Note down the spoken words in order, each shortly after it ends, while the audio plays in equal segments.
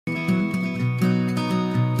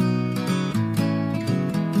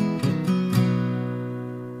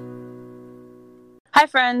Hi,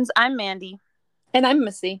 friends. I'm Mandy, And I'm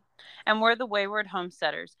Missy. and we're the Wayward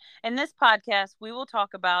Homesteaders. In this podcast, we will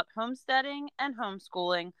talk about homesteading and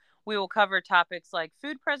homeschooling. We will cover topics like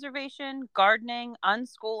food preservation, gardening,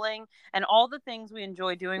 unschooling, and all the things we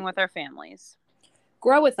enjoy doing with our families.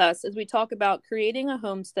 Grow with us as we talk about creating a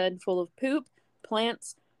homestead full of poop,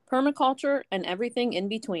 plants, permaculture, and everything in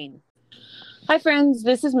between. Hi, friends.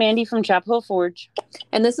 This is Mandy from Chapel Hill Forge.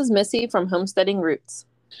 And this is Missy from Homesteading Roots.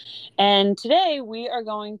 And today we are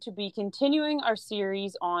going to be continuing our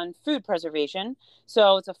series on food preservation.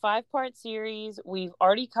 So it's a 5-part series. We've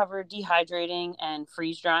already covered dehydrating and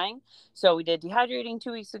freeze drying. So we did dehydrating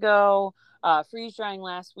 2 weeks ago, freeze drying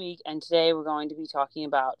last week, and today we're going to be talking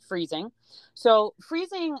about freezing. So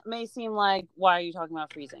freezing may seem like, why are you talking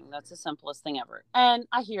about freezing? That's the simplest thing ever. And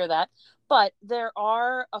I hear that. But there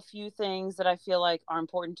are a few things that I feel like are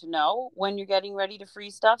important to know when you're getting ready to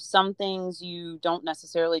freeze stuff. Some things you don't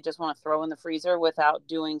necessarily just want to throw in the freezer without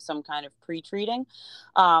doing some kind of pre-treating.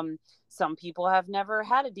 Some people have never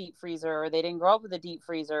had a deep freezer, or they didn't grow up with a deep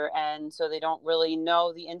freezer, and so they don't really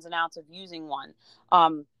know the ins and outs of using one.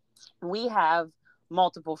 We have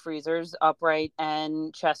multiple freezers, upright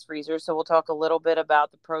and chest freezers, so we'll talk a little bit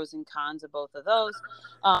about the pros and cons of both of those.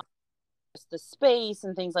 The space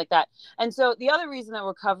and things like that. And so the other reason that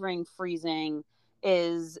we're covering freezing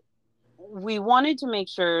is we wanted to make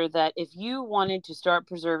sure that if you wanted to start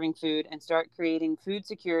preserving food and start creating food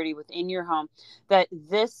security within your home, that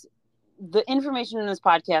the information in this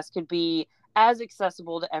podcast could be as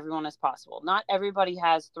accessible to everyone as possible. Not everybody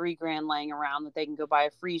has $3,000 laying around that they can go buy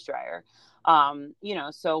a freeze dryer.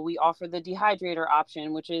 So we offer the dehydrator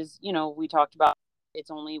option, which is, we talked about, it's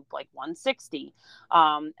only like $160,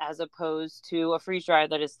 as opposed to a freeze dryer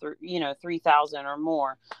that is $3,000 or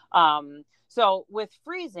more. So with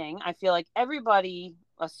freezing, I feel like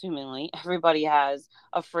assumingly everybody has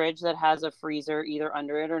a fridge that has a freezer either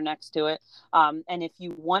under it or next to it. And if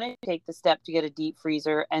you want to take the step to get a deep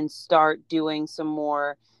freezer and start doing some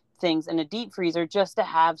more things in a deep freezer, just to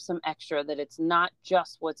have some extra, that it's not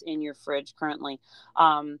just what's in your fridge currently.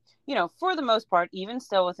 For the most part, even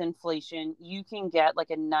still with inflation, you can get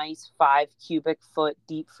like a nice 5 cubic foot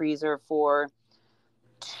deep freezer for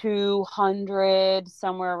 $200,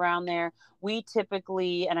 somewhere around there. We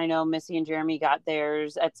typically, and I know Missy and Jeremy got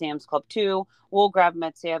theirs at Sam's Club too. We'll grab them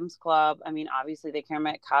at Sam's Club. I mean, obviously they carry them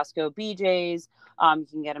at Costco, BJ's. You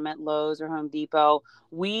can get them at Lowe's or Home Depot.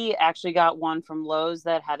 We actually got one from Lowe's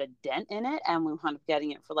that had a dent in it, and we wound up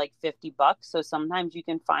getting it for like $50. So sometimes you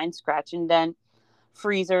can find scratch and dent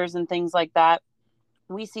freezers and things like that.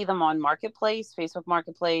 We see them on Marketplace, Facebook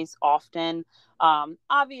Marketplace often.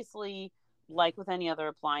 Obviously, like with any other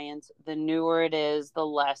appliance, the newer it is, the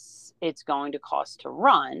less it's going to cost to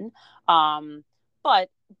run. But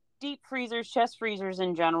deep freezers, chest freezers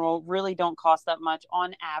in general, really don't cost that much.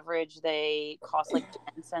 On average, they cost like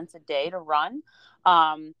 10 cents a day to run.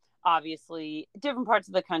 Obviously, different parts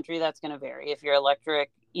of the country, that's going to vary. If your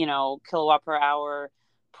electric, kilowatt per hour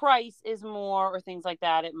price is more or things like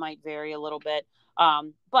that, it might vary a little bit.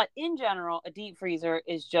 But in general, a deep freezer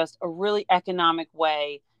is just a really economic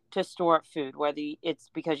way to store up food, whether it's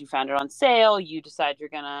because you found it on sale, you decide you're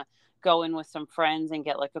going to go in with some friends and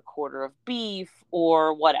get like a quarter of beef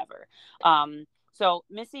or whatever. So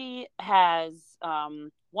Missy has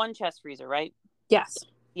one chest freezer, right? Yes.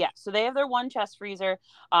 Yeah, so they have their one chest freezer,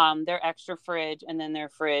 their extra fridge, and then their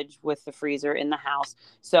fridge with the freezer in the house.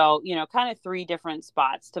 So, kind of 3 different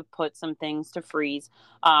spots to put some things to freeze.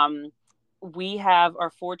 We have our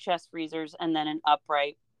 4 chest freezers and then an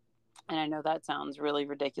upright. And I know that sounds really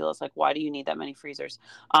ridiculous. Like, why do you need that many freezers?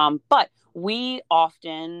 But we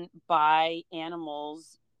often buy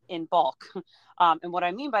animals in bulk. And what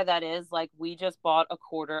I mean by that is, like, we just bought a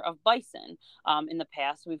quarter of bison. In the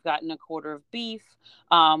past, we've gotten a quarter of beef.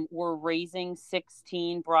 We're raising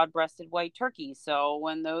 16 broad-breasted white turkeys. So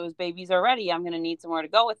when those babies are ready, I'm going to need somewhere to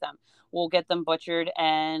go with them. We'll get them butchered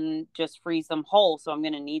and just freeze them whole. So I'm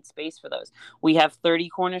going to need space for those. We have 30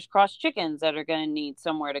 Cornish cross chickens that are going to need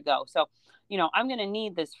somewhere to go. So, I'm going to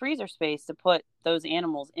need this freezer space to put those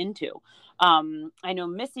animals into. I know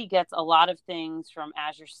Missy gets a lot of things from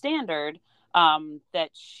Azure Standard that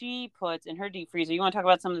she puts in her deep freezer. You want to talk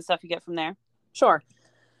about some of the stuff you get from there? Sure.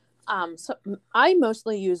 So I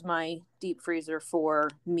mostly use my deep freezer for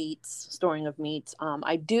meats, storing of meats.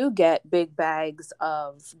 I do get big bags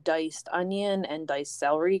of diced onion and diced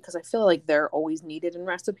celery because I feel like they're always needed in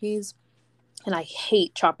recipes. And I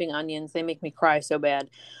hate chopping onions. They make me cry so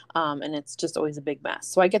bad. And it's just always a big mess.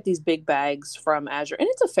 So I get these big bags from Azure, and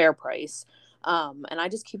it's a fair price. And I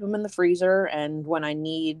just keep them in the freezer. And when I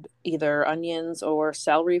need either onions or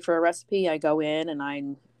celery for a recipe, I go in and I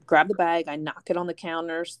grab the bag, I knock it on the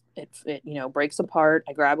counters, it breaks apart.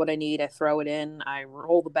 I grab what I need, I throw it in, I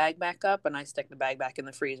roll the bag back up, and I stick the bag back in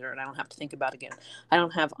the freezer, and I don't have to think about it again. I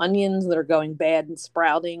don't have onions that are going bad and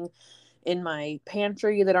sprouting in my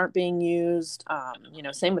pantry that aren't being used.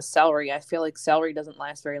 Same with celery. I feel like celery doesn't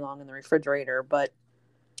last very long in the refrigerator, but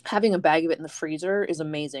having a bag of it in the freezer is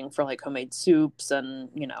amazing for like homemade soups and,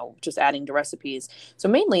 just adding to recipes. So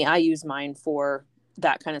mainly I use mine for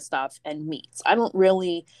that kind of stuff and meats. I don't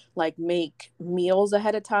really like make meals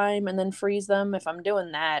ahead of time and then freeze them. If I'm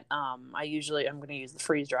doing that, I'm going to use the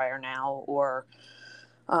freeze dryer now, or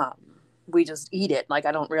um, we just eat it. Like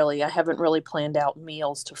I haven't really planned out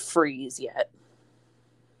meals to freeze yet.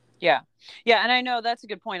 Yeah. Yeah. And I know that's a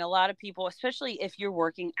good point. A lot of people, especially if you're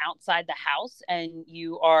working outside the house and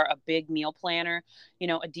you are a big meal planner,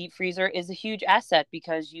 a deep freezer is a huge asset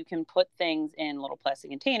because you can put things in little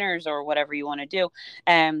plastic containers or whatever you want to do,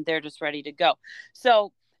 and they're just ready to go.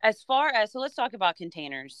 So let's talk about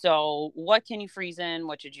containers. So what can you freeze in?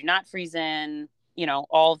 What should you not freeze in?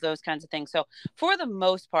 All of those kinds of things. So for the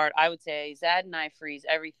most part, I would say Zad and I freeze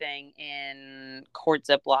everything in quart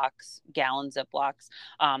Ziplocs, gallon Ziplocs.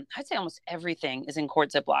 I'd say almost everything is in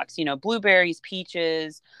quart Ziplocs, blueberries,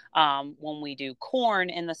 peaches. When we do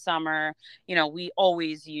corn in the summer, we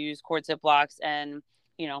always use quart Ziplocs. And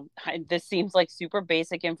this seems like super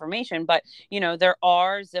basic information, but there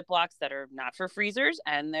are Ziplocs that are not for freezers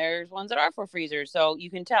and there's ones that are for freezers. So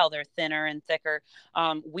you can tell they're thinner and thicker.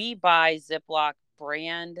 We buy Ziploc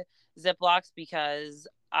brand Ziplocs because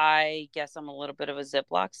I guess I'm a little bit of a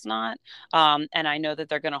Ziploc snot. And I know that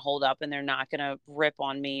they're going to hold up and they're not going to rip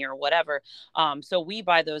on me or whatever. So we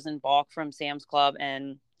buy those in bulk from Sam's Club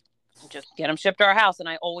and just get them shipped to our house. And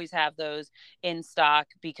I always have those in stock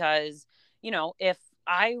because, if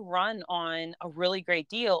I run on a really great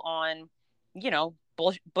deal on,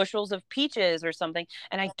 bushels of peaches or something,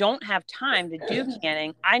 and I don't have time to do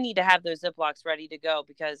canning, I need to have those Ziplocs ready to go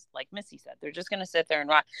because, like Missy said, they're just going to sit there and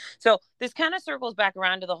rot. So this kind of circles back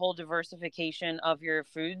around to the whole diversification of your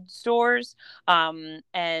food stores,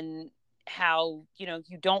 and how,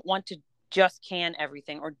 you don't want to just can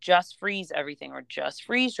everything or just freeze everything or just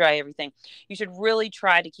freeze dry everything. You should really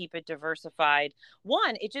try to keep it diversified.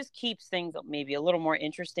 One, it just keeps things maybe a little more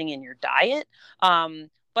interesting in your diet.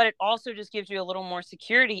 But it also just gives you a little more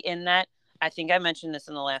security in that. I think I mentioned this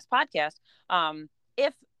in the last podcast.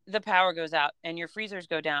 If the power goes out and your freezers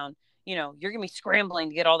go down, you're going to be scrambling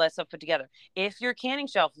to get all that stuff put together. If your canning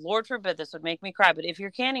shelf, Lord forbid, this would make me cry, but if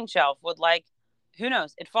your canning shelf would who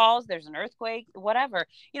knows, it falls, there's an earthquake, whatever,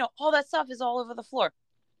 all that stuff is all over the floor.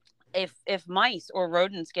 If mice or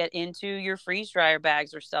rodents get into your freeze dryer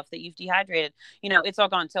bags or stuff that you've dehydrated, it's all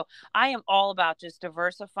gone. So I am all about just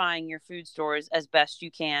diversifying your food stores as best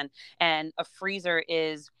you can. And a freezer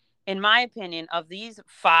is, in my opinion, of these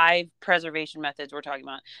 5 preservation methods we're talking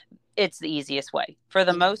about, it's the easiest way. For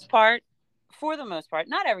the most part,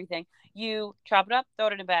 not everything, you chop it up, throw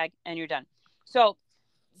it in a bag, and you're done. So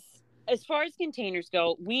as far as containers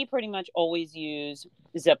go, we pretty much always use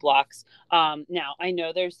Ziplocs. Now, I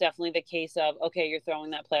know there's definitely the case of, okay, you're throwing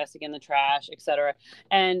that plastic in the trash, etc.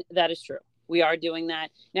 And that is true. We are doing that.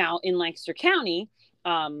 Now, in Lancaster County,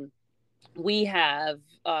 we have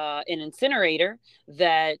an incinerator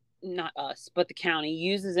that, not us, but the county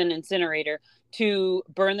uses an incinerator to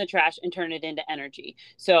burn the trash and turn it into energy.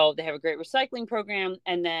 So they have a great recycling program,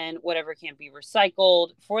 and then whatever can't be recycled,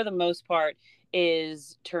 for the most part,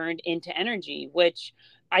 is turned into energy, which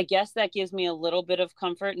I guess that gives me a little bit of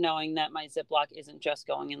comfort knowing that my Ziploc isn't just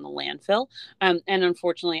going in the landfill. And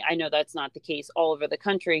unfortunately, I know that's not the case all over the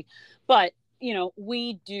country, but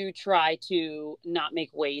we do try to not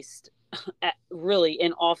make waste really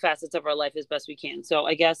in all facets of our life as best we can. So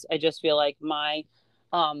I guess I just feel like my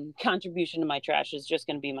contribution to my trash is just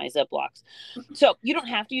going to be my Ziplocs. So you don't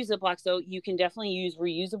have to use Ziplocs though. You can definitely use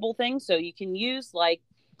reusable things. So you can use like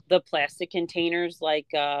the plastic containers, like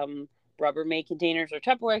Rubbermaid containers or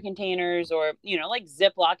Tupperware containers, or like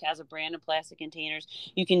Ziploc has a brand of plastic containers.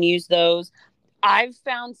 You can use those. I've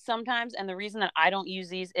found sometimes, and the reason that I don't use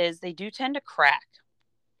these is they do tend to crack.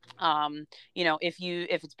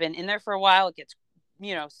 If it's been in there for a while, it gets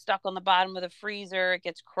stuck on the bottom of the freezer, it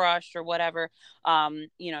gets crushed or whatever.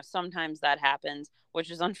 Sometimes that happens, which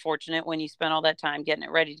is unfortunate when you spend all that time getting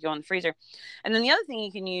it ready to go in the freezer. And then the other thing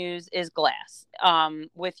you can use is glass.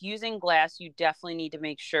 With using glass, you definitely need to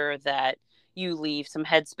make sure that you leave some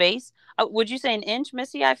headspace. Would you say an inch,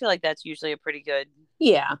 Missy? I feel like that's usually a pretty good.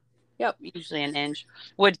 Yeah. Yep. Usually an inch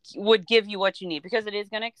would give you what you need, because it is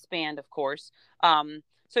going to expand, of course.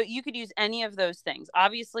 So you could use any of those things.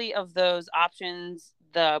 Obviously, of those options,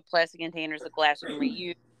 the plastic containers, the glass you can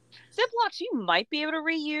reuse, Ziplocs you might be able to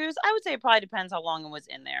reuse. I would say it probably depends how long it was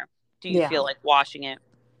in there. Do you Yeah. feel like washing it?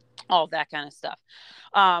 All that kind of stuff.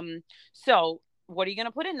 Um, so what are you going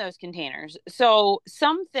to put in those containers? So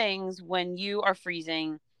some things when you are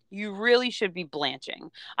freezing, you really should be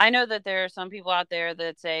blanching. I know that there are some people out there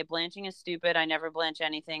that say blanching is stupid. I never blanch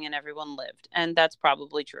anything and everyone lived. And that's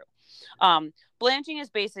probably true. Blanching is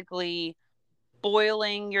basically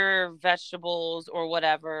boiling your vegetables or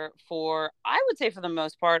whatever for, I would say for the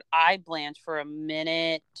most part, I blanch for a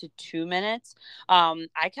minute to 2 minutes.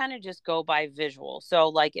 I kind of just go by visual. So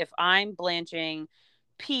like if I'm blanching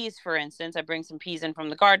peas, for instance, I bring some peas in from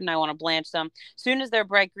the garden, I want to blanch them. As soon as they're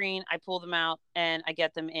bright green, I pull them out and I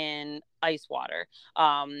get them in ice water,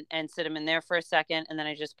 and sit them in there for a second, and then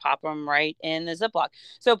I just pop them right in the Ziploc.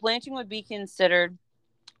 So blanching would be considered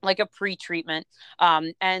like a pre-treatment,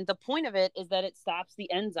 and the point of it is that it stops the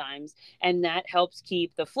enzymes, and that helps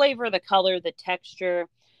keep the flavor, the color, the texture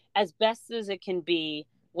as best as it can be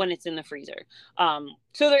when it's in the freezer.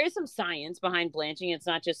 So there is some science behind blanching. It's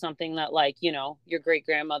not just something that, like, your great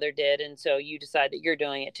grandmother did and so you decide that you're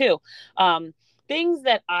doing it too. Things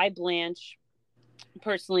that I blanch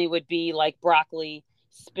personally would be like broccoli,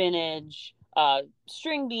 spinach,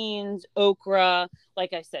 string beans, okra,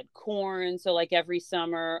 like I said, corn. So like every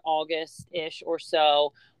summer, August-ish or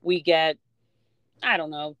so, we get, I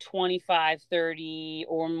don't know, 25, 30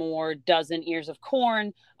 or more dozen ears of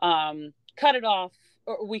corn, cut it off,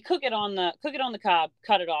 or we cook it on the cob,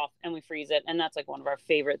 cut it off, and we freeze it. And that's like one of our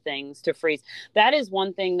favorite things to freeze. That is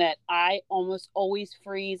one thing that I almost always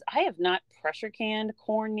freeze. I have not pressure canned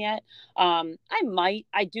corn yet. I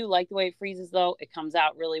do like the way it freezes though. It comes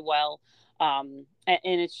out really well. And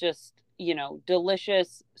it's just,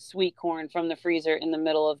 delicious sweet corn from the freezer in the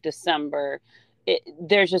middle of December.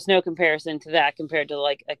 There's just no comparison to that compared to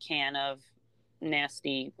like a can of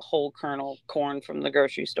nasty whole kernel corn from the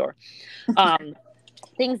grocery store. Um,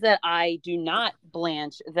 Things that I do not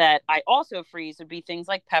blanch that I also freeze would be things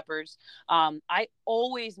like peppers. I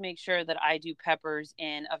always make sure that I do peppers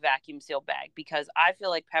in a vacuum sealed bag because I feel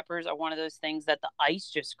like peppers are one of those things that the ice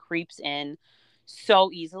just creeps in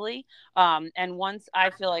so easily. And once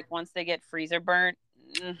they get freezer burnt,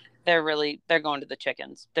 they're going to the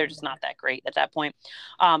chickens. They're just not that great at that point.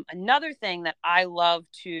 Another thing that I love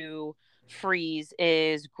to freeze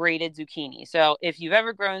is grated zucchini. So if you've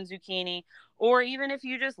ever grown zucchini, or even if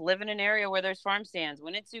you just live in an area where there's farm stands,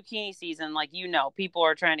 when it's zucchini season, like, people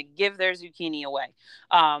are trying to give their zucchini away.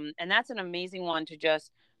 And that's an amazing one to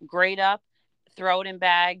just grate up, throw it in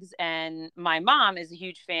bags. And my mom is a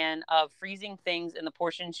huge fan of freezing things in the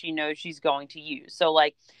portion she knows she's going to use. So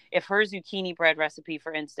like if her zucchini bread recipe,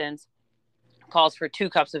 for instance, calls for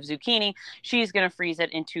 2 cups of zucchini, she's going to freeze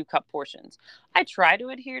it in 2 cup portions. I try to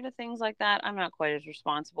adhere to things like that. I'm not quite as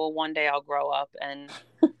responsible. One day I'll grow up and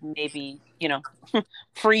maybe,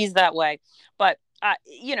 freeze that way. But,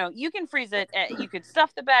 you can freeze it. You could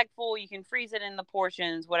stuff the bag full. You can freeze it in the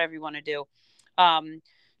portions, whatever you want to do.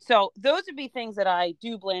 So those would be things that I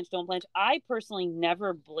do blanch, don't blanch. I personally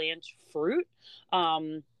never blanch fruit.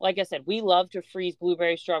 Like I said, we love to freeze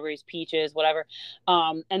blueberries, strawberries, peaches, whatever.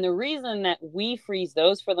 And the reason that we freeze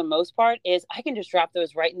those for the most part is I can just drop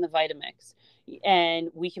those right in the Vitamix and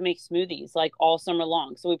we can make smoothies like all summer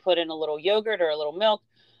long. So we put in a little yogurt or a little milk.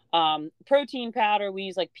 Protein powder, we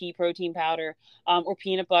use like pea protein powder, or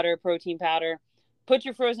peanut butter protein powder. Put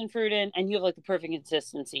your frozen fruit in and you have like the perfect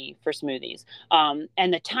consistency for smoothies.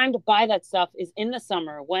 And the time to buy that stuff is in the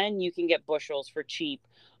summer when you can get bushels for cheap,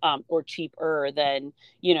 or cheaper than,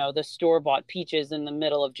 the store-bought peaches in the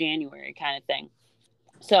middle of January kind of thing.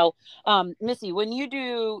 So, Missy, when you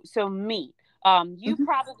do meat, you Mhm.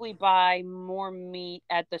 probably buy more meat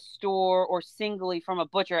at the store or singly from a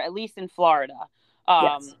butcher, at least in Florida,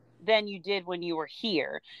 Yes. than you did when you were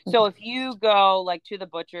here. So Mhm. if you go like to the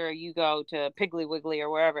butcher, you go to Piggly Wiggly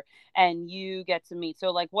or wherever, and you get some meat.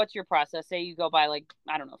 So like, what's your process? Say you go buy like,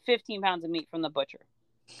 I don't know, 15 pounds of meat from the butcher.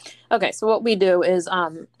 Okay, so what we do is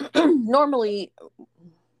normally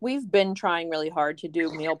we've been trying really hard to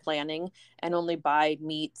do meal planning and only buy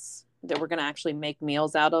meats that we're going to actually make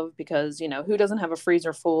meals out of because, who doesn't have a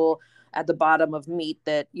freezer full at the bottom of meat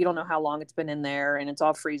that you don't know how long it's been in there and it's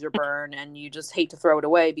all freezer burn and you just hate to throw it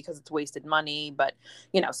away because it's wasted money. But,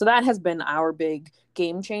 so that has been our big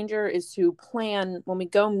game changer is to plan when we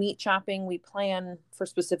go meat shopping, we plan for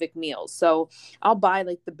specific meals. So I'll buy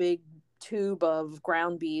like the big tube of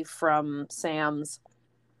ground beef from Sam's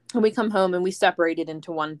and we come home and we separate it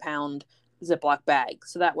into 1 pound Ziploc bag.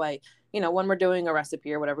 So that way, when we're doing a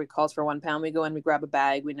recipe or whatever it calls for 1 pound, we go in, we grab a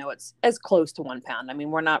bag. We know it's as close to 1 pound. I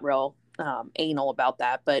mean, we're not real anal about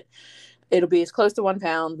that, but It'll be as close to 1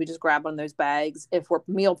 pound. We just grab one of those bags. If we're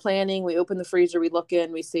meal planning, we open the freezer, we look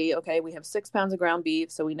in, we see, okay, we have 6 pounds of ground beef.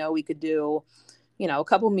 So we know we could do, a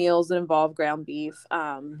couple meals that involve ground beef.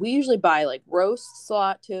 We usually buy like roasts a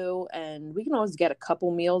lot too, and we can always get a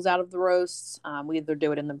couple meals out of the roasts. We either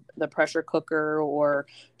do it in the pressure cooker or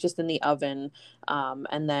just in the oven.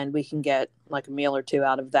 And then we can get like a meal or two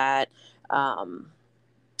out of that.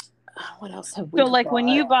 What else have we So like bought? when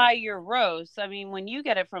you buy your roast, I mean, when you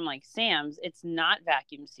get it from like Sam's, it's not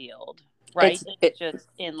vacuum sealed, right? It's just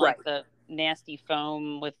in like the nasty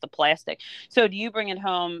foam with the plastic. So do you bring it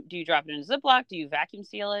home? Do you drop it in a Ziploc? Do you vacuum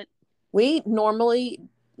seal it? We normally,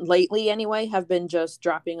 lately anyway, have been just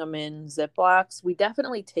dropping them in Ziplocs. We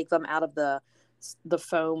definitely take them out of the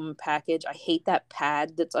foam package. I hate that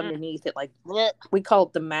pad that's underneath it. Like we call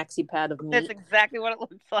it the maxi pad of meat. That's exactly what it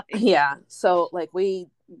looks like. Yeah. So like we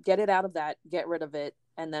get it out of that, get rid of it.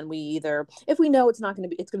 And then we either, if we know it's going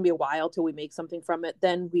to be a while till we make something from it,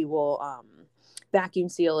 then we will vacuum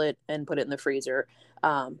seal it and put it in the freezer.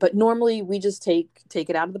 But normally we just take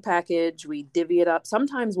it out of the package. We divvy it up.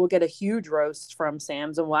 Sometimes we'll get a huge roast from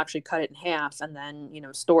Sam's and we'll actually cut it in half and then,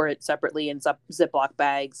 store it separately in Ziploc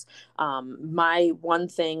bags. My one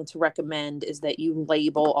thing to recommend is that you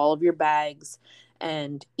label all of your bags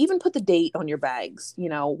and even put the date on your bags.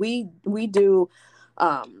 We do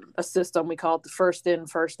a system, we call it the first in,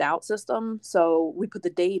 first out system. So we put the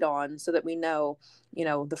date on so that we know,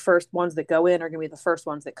 the first ones that go in are going to be the first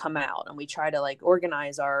ones that come out. And we try to like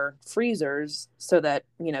organize our freezers so that,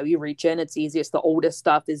 you reach in, it's easiest. The oldest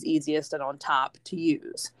stuff is easiest and on top to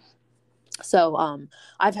use. So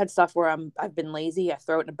I've had stuff where I've been lazy. I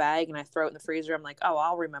throw it in a bag and I throw it in the freezer. I'm like, oh,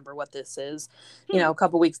 I'll remember what this is. A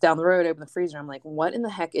couple weeks down the road, I open the freezer. I'm like, what in the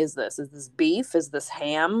heck is this? Is this beef? Is this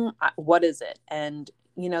ham? What is it? And,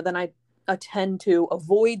 then I tend to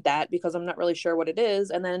avoid that because I'm not really sure what it is.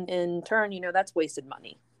 And then in turn, that's wasted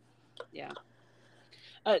money. Yeah.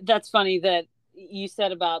 That's funny that you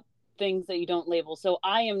said about things that you don't label. So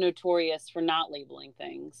I am notorious for not labeling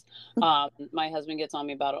things. My husband gets on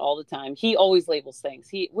me about it all the time. He always labels things,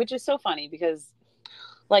 which is so funny because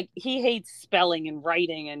like he hates spelling and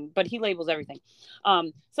writing but he labels everything.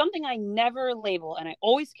 Something I never label and I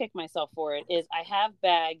always kick myself for it is I have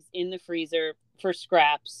bags in the freezer for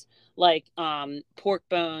scraps like pork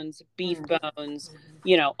bones, beef bones,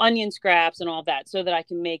 onion scraps and all that so that I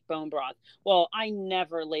can make bone broth. Well, I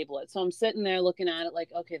never label it. So I'm sitting there looking at it like,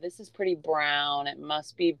 okay, this is pretty brown. It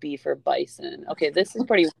must be beef or bison. Okay, this is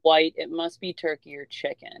pretty white. It must be turkey or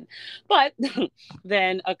chicken. But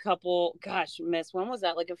then miss, when was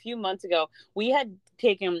that? Like a few months ago, we had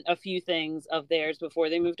taken a few things of theirs before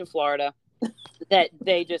they moved to Florida that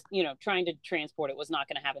they just, trying to transport it was not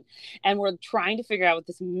going to happen. And we're trying to figure out what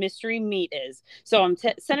this mystery meat is. So I'm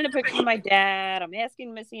sending a picture to my dad. I'm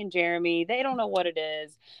asking Missy and Jeremy. They don't know what it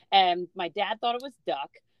is. And my dad thought it was duck.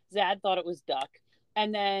 Zad thought it was duck.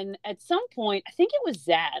 And then at some point, I think it was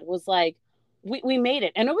Zad was like, we made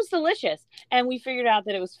it and it was delicious. And we figured out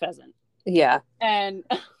that it was pheasant. Yeah. And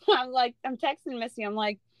I'm texting Missy. I'm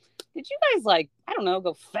like, did you guys I don't know,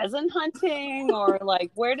 go pheasant hunting or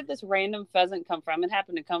where did this random pheasant come from? It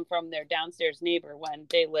happened to come from their downstairs neighbor when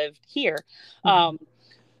they lived here. So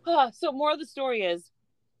more of the story is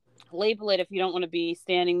label it if you don't want to be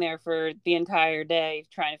standing there for the entire day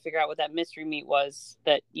trying to figure out what that mystery meat was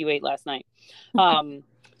that you ate last night.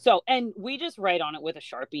 So, and we just write on it with a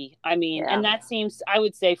Sharpie. I mean, and that seems, I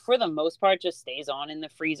would say for the most part, just stays on in the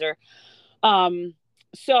freezer.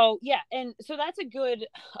 So yeah, and so that's a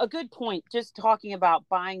good point, just talking about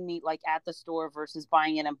buying meat at the store versus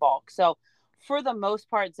buying it in bulk. So for the most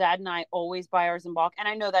part, Zad and I always buy ours in bulk. And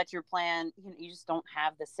I know that's your plan. You just don't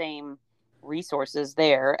have the same resources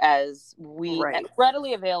there as we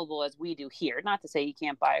readily available as we do here. Not to say you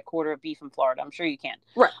can't buy a quarter of beef in Florida. I'm sure you can.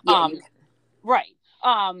 Right. Yeah, right.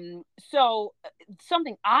 So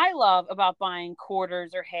something I love about buying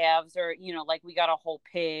quarters or halves or, we got a whole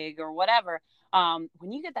pig or whatever.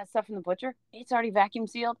 When you get that stuff from the butcher, it's already vacuum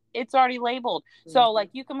sealed. It's already labeled. Mm-hmm. So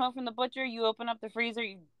you come home from the butcher, you open up the freezer,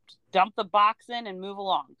 you dump the box in and move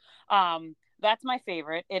along. That's my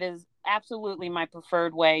favorite. It is absolutely my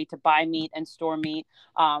preferred way to buy meat and store meat.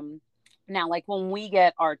 Now, when we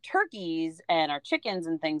get our turkeys and our chickens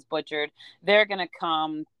and things butchered, they're going to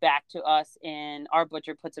come back to us our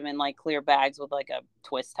butcher puts them in clear bags with a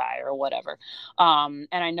twist tie or whatever. And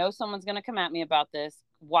I know someone's going to come at me about this.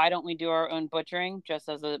 Why don't we do our own butchering just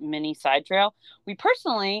as a mini side trail? We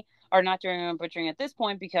personally are not doing our own butchering at this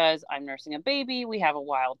point because I'm nursing a baby. We have a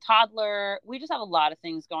wild toddler. We just have a lot of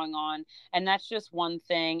things going on. And that's just one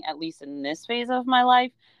thing, at least in this phase of my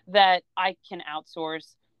life, that I can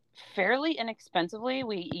outsource fairly inexpensively.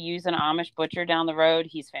 We use an Amish butcher down the road.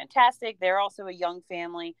 He's fantastic. They're also a young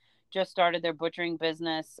family, just started their butchering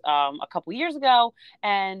business a couple years ago,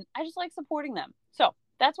 and I just like supporting them. So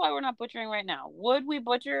that's why we're not butchering right now. Would we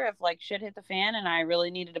butcher if like shit hit the fan and I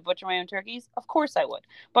really needed to butcher my own turkeys? Of course I would.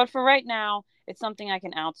 But for right now, it's something I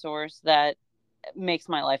can outsource that makes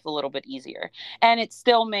my life a little bit easier. And it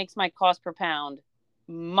still makes my cost per pound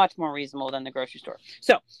much more reasonable than the grocery store.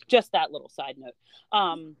 So just that little side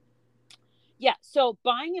note. Yeah, so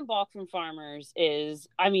buying in bulk from farmers is,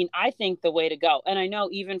 I mean, I think the way to go. And I know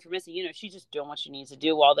even for Missy, you know, she's just doing what she needs to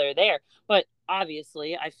do while they're there. But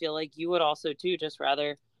obviously, I feel like you would also too just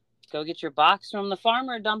rather go get your box from the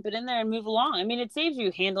farmer, dump it in there, and move along. I mean, it saves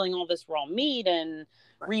you handling all this raw meat and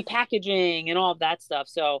repackaging and all of that stuff.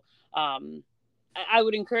 So I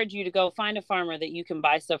would encourage you to go find a farmer that you can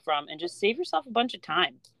buy stuff from and just save yourself a bunch of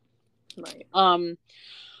time. Right.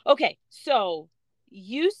 Okay, so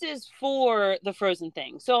uses for the frozen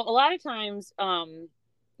thing. So a lot of times,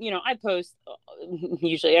 you know, I post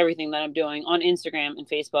usually everything that I'm doing on Instagram and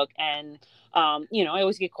Facebook, and you know, I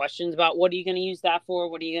always get questions about what are you going to use that for?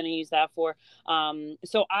 What are you going to use that for?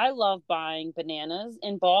 So I love buying bananas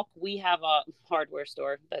in bulk. We have a hardware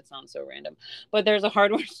store. That sounds so random, but there's a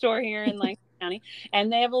hardware store here in Langston County, and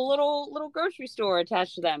they have a little grocery store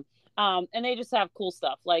attached to them. And they just have cool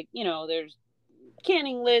stuff like, you know, there's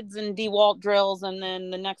canning lids and DeWalt drills, and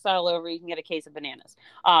then the next aisle over you can get a case of bananas.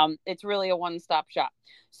 It's really a one-stop shop.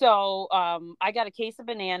 So I got a case of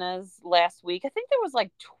bananas last week. I think there was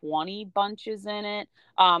like 20 bunches in it.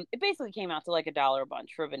 It basically came out to like $1 a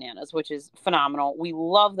bunch for bananas, which is phenomenal. We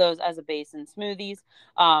love those as a base in smoothies.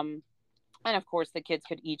 And of course the kids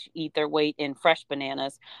could each eat their weight in fresh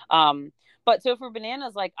bananas. But so for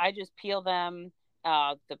bananas, like I just peel them.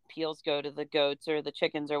 The peels go to the goats or the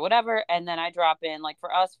chickens or whatever, and then I drop in, like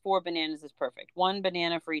for us, 4 bananas is perfect. 1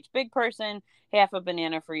 banana for each big person, half a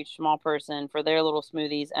banana for each small person for their little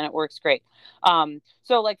smoothies, and it works great.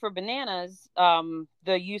 So like for bananas,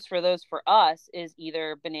 the use for those for us is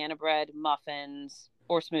either banana bread, muffins,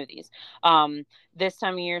 or smoothies. This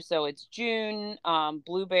time of year, so it's June.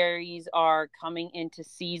 Blueberries are coming into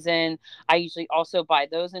season. I usually also buy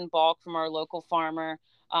those in bulk from our local farmer.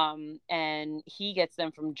 And he gets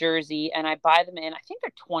them from Jersey, and I buy them in, I think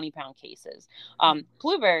they're 20-pound cases.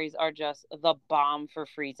 Blueberries are just the bomb for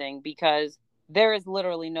freezing because there is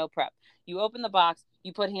literally no prep. You open the box,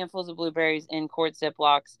 you put handfuls of blueberries in quart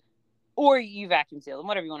Ziplocs, or you vacuum seal them,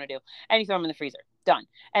 whatever you want to do, and you throw them in the freezer. Done.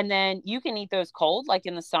 And then you can eat those cold, like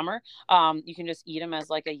in the summer. You can just eat them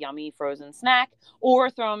as like a yummy frozen snack, or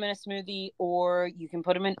throw them in a smoothie, or you can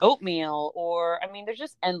put them in oatmeal, or I mean, there's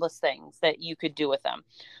just endless things that you could do with them.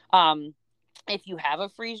 If you have a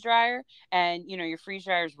freeze dryer and you know your freeze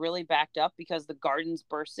dryer is really backed up because the garden's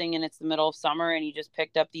bursting and it's the middle of summer and you just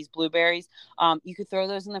picked up these blueberries, you could throw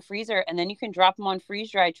those in the freezer and then you can drop them on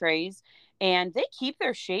freeze dry trays, and they keep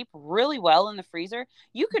their shape really well in the freezer.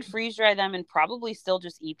 You could freeze dry them and probably still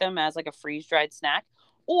just eat them as like a freeze dried snack,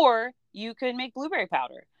 or you could make blueberry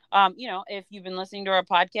powder. You know, if you've been listening to our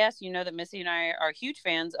podcast, you know that Missy and I are huge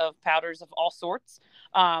fans of powders of all sorts.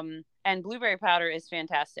 And blueberry powder is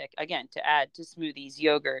fantastic, again, to add to smoothies,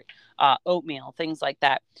 yogurt, oatmeal, things like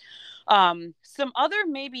that. Some other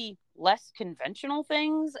maybe less conventional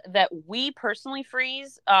things that we personally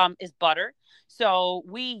freeze is butter. So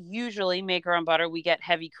we usually make our own butter. We get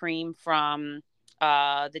heavy cream from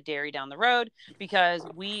the dairy down the road because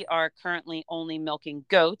we are currently only milking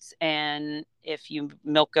goats. And if you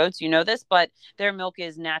milk goats, you know this, but their milk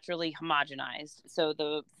is naturally homogenized. So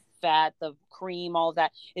the fat, the cream, all of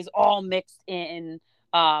that is all mixed in.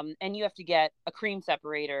 And you have to get a cream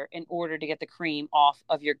separator in order to get the cream off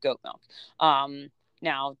of your goat milk.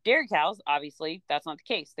 Now, dairy cows, obviously, that's not the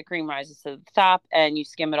case. The cream rises to the top and you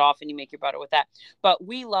skim it off and you make your butter with that. But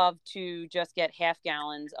we love to just get half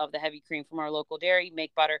gallons of the heavy cream from our local dairy,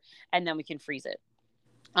 make butter, and then we can freeze it.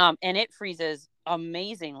 And it freezes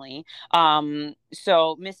amazingly.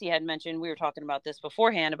 So Missy had mentioned, we were talking about this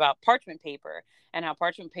beforehand about parchment paper and how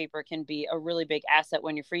parchment paper can be a really big asset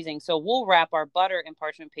when you're freezing. So we'll wrap our butter in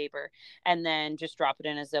parchment paper and then just drop it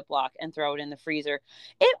in a Ziploc and throw it in the freezer.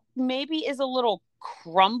 It maybe is a little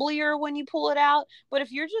crumblier when you pull it out, but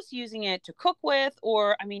if you're just using it to cook with,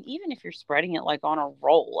 or I mean, even if you're spreading it like on a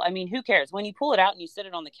roll, I mean, who cares? When you pull it out and you sit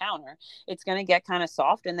it on the counter, it's going to get kind of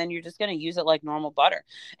soft, and then you're just going to use it like normal butter.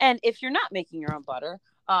 And if you're not making your own butter,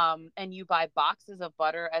 and you buy boxes of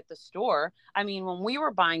butter at the store, I mean, when we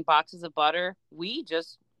were buying boxes of butter, we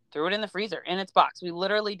just threw it in the freezer in its box. We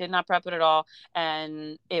literally did not prep it at all,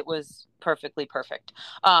 and it was perfectly perfect.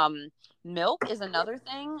 Milk is another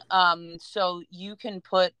thing. So you can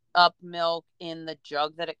put up milk in the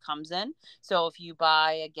jug that it comes in. So if you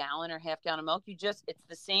buy a gallon or half gallon of milk, it's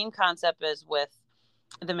the same concept as with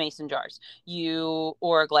the mason jars,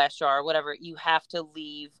 or a glass jar or whatever. You have to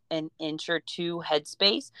leave an inch or two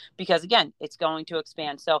headspace, because again, it's going to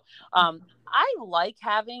expand. So I like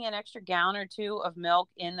having an extra gallon or two of milk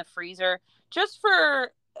in the freezer, just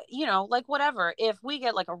for, like, whatever, if we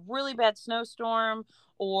get like a really bad snowstorm,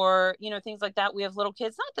 or things like that. We have little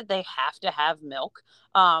kids, not that they have to have milk,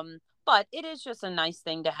 but it is just a nice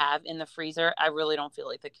thing to have in the freezer. I really don't feel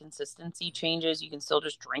like the consistency changes. You can still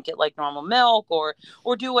just drink it like normal milk, or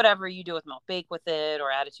do whatever you do with milk, bake with it,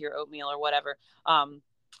 or add it to your oatmeal or whatever.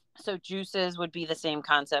 So juices would be the same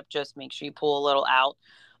concept. Just make sure you pull a little out.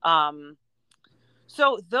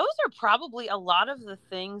 So those are probably a lot of the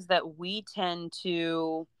things that we tend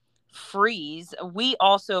to freeze. We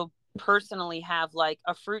also personally have like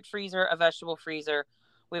a fruit freezer, a vegetable freezer.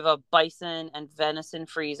 We have a bison and venison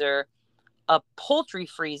freezer, a poultry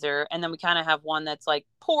freezer, and then we kind of have one that's like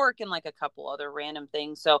pork and like a couple other random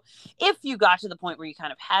things. So if you got to the point where you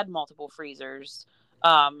kind of had multiple freezers,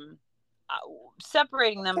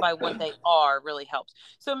 separating them by what they are really helps.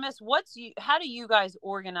 So Miss, how do you guys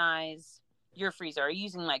organize your freezer? Are you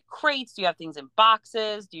using like crates? Do you have things in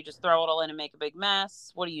boxes? Do you just throw it all in and make a big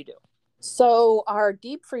mess? What do you do? So our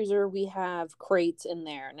deep freezer, we have crates in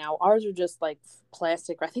there. Now ours are just like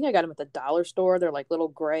plastic. I think I got them at the dollar store. They're like little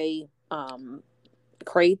gray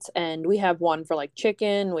crates, and we have one for like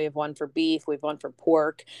chicken, we have one for beef, we have one for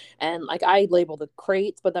pork, and like I label the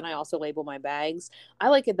crates, but then I also label my bags. I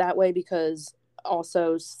like it that way because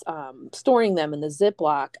also storing them in the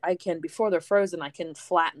Ziploc, I can, before they're frozen, I can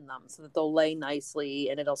flatten them so that they'll lay nicely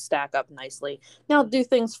and it'll stack up nicely. Now, do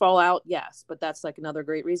things fall out? Yes, but that's like another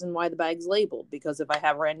great reason why the bag's labeled, because if I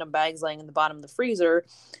have random bags laying in the bottom of the freezer,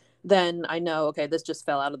 then I know, okay, this just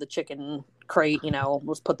fell out of the chicken crate,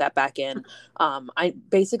 let's put that back in. I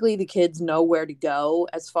basically, the kids know where to go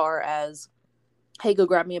as far as, hey, go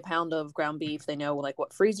grab me a pound of ground beef. They know like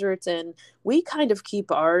what freezer it's in. We kind of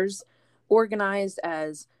keep ours organized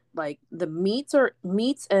as like the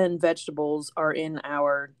meats and vegetables are in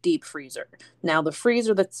our deep freezer. Now the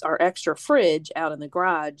freezer that's our extra fridge out in the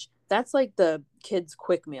garage, that's like the kids'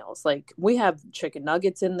 quick meals. Like we have chicken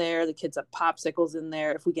nuggets in there, the kids have popsicles in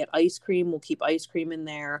there. If we get ice cream, we'll keep ice cream in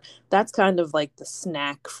there. That's kind of like the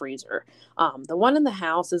snack freezer. The one in the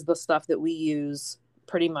house is the stuff that we use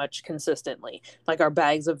pretty much consistently, like our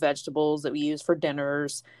bags of vegetables that we use for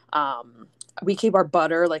dinners. We keep our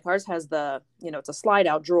butter, like ours has it's a slide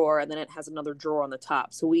out drawer, and then it has another drawer on the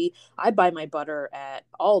top. So I buy my butter at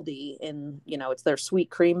Aldi, and it's their sweet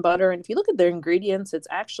cream butter. And if you look at their ingredients, it's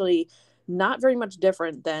actually not very much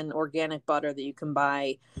different than organic butter that you can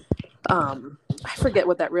buy. I forget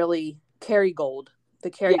what that really, Kerrygold.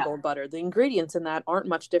 The Kerrygold butter. The ingredients in that aren't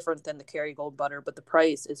much different than the Kerrygold butter, but the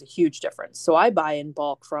price is a huge difference. So I buy in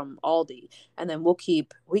bulk from Aldi, and then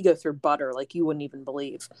we go through butter like you wouldn't even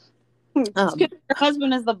believe. Your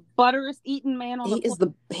husband is the butterest eaten man on the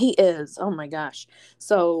planet. He is. Oh my gosh.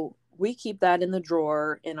 So we keep that in the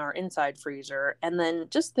drawer in our inside freezer, and then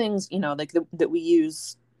just things, like that we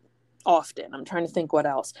use often. I'm trying to think what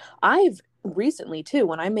else. I've recently too,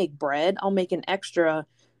 when I make bread, I'll make an extra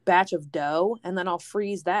batch of dough, and then I'll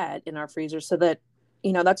freeze that in our freezer so that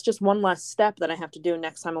that's just one less step that I have to do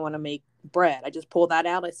next time I want to make bread. I just pull that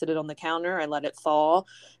out, I sit it on the counter, I let it thaw,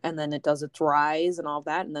 and then it does its rise and all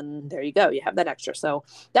that, and then there you go, you have that extra. So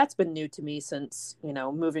that's been new to me since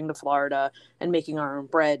moving to Florida and making our own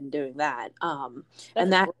bread and doing that.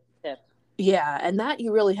 And that and that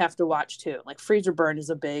you really have to watch too. Like freezer burn is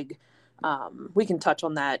a big we can touch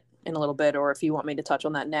on that in a little bit, or if you want me to touch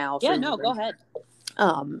on that now. Yeah, no, go ahead.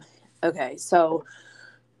 Okay, so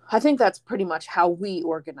I think that's pretty much how we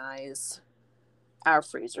organize our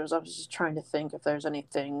freezers. I was just trying to think if there's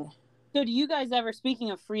anything. So do you guys ever,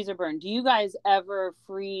 speaking of freezer burn, do you guys ever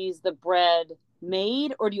freeze the bread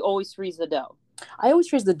made, or do you always freeze the dough? I always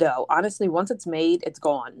freeze the dough. Honestly, once it's made, it's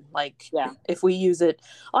gone. Like, if we use it,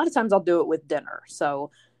 a lot of times I'll do it with dinner.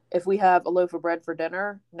 So if we have a loaf of bread for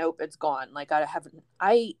dinner, nope, it's gone. Like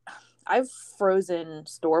I've frozen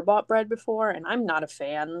store-bought bread before, and I'm not a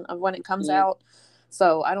fan of when it comes out.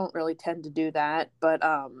 So I don't really tend to do that. But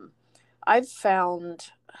I've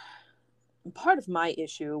found part of my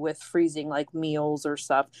issue with freezing like meals or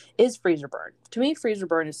stuff is freezer burn. To me, freezer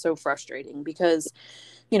burn is so frustrating because,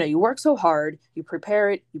 you work so hard, you prepare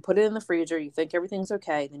it, you put it in the freezer, you think everything's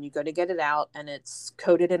okay, then you go to get it out and it's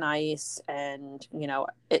coated in ice, and,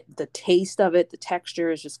 the taste of it, the texture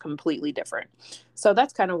is just completely different. So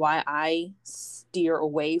that's kind of why I steer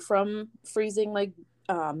away from freezing like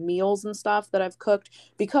meals and stuff that I've cooked,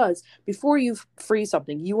 because before you freeze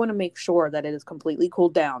something, you want to make sure that it is completely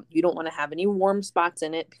cooled down. You don't want to have any warm spots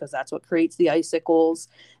in it, because that's what creates the icicles.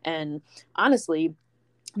 And honestly,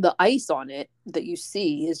 the ice on it that you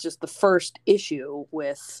see is just the first issue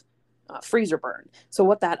with freezer burn. So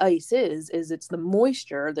what that ice is it's the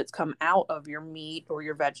moisture that's come out of your meat or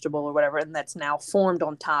your vegetable or whatever, and that's now formed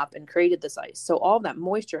on top and created this ice. So all that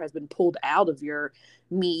moisture has been pulled out of your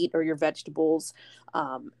meat or your vegetables,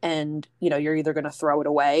 and you're either going to throw it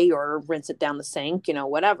away or rinse it down the sink,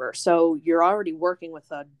 whatever. So you're already working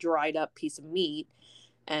with a dried up piece of meat,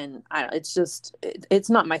 and it's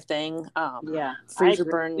not my thing. Yeah, freezer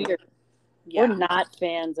burn. We're not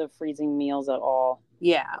fans of freezing meals at all.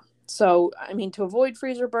 Yeah. So, I mean, to avoid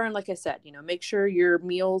freezer burn, like I said, make sure your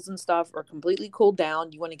meals and stuff are completely cooled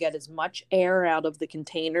down. You want to get as much air out of the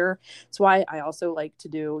container. That's why I also like to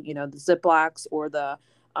do, the Ziplocs or the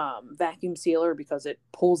vacuum sealer, because it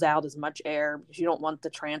pulls out as much air, because you don't want the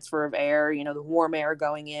transfer of air, the warm air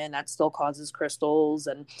going in, that still causes crystals.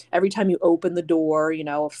 And every time you open the door,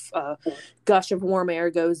 a gush of warm air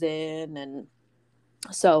goes in. And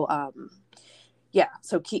so,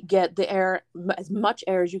 so get the air, as much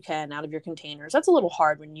air as you can out of your containers. That's a little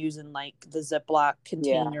hard when using like the Ziploc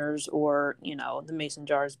containers or, the mason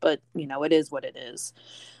jars, but it is what it is.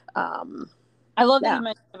 I love that you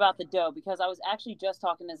mentioned about the dough, because I was actually just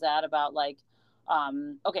talking to Zad about like,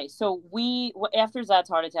 okay, so after Zad's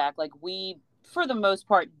heart attack, like we, for the most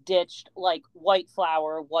part, ditched like white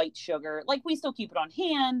flour, white sugar. Like we still keep it on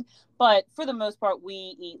hand, but for the most part, we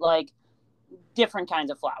eat like different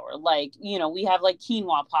kinds of flour. Like, we have like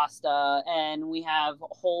quinoa pasta, and we have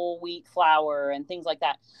whole wheat flour and things like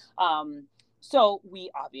that. So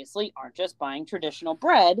we obviously aren't just buying traditional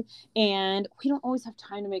bread, and we don't always have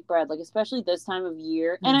time to make bread, like especially this time of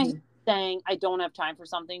year. Mm-hmm. And I'm saying I don't have time for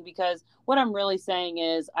something, because what I'm really saying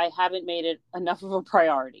is I haven't made it enough of a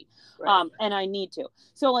priority. Right. And I need to.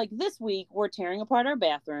 So like this week we're tearing apart our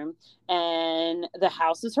bathroom, and the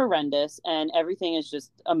house is horrendous, and everything is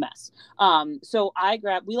just a mess. So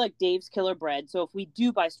we like Dave's Killer Bread. So if we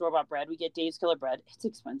do buy store-bought bread, we get Dave's Killer Bread. It's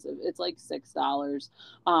expensive. It's like $6,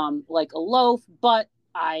 like a loaf, but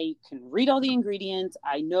I can read all the ingredients.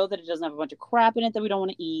 I know that it doesn't have a bunch of crap in it that we don't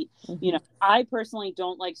want to eat. Mm-hmm. I personally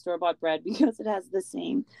don't like store-bought bread, because it has the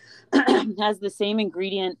same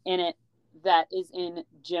ingredient in it that is in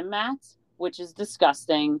gym mats, which is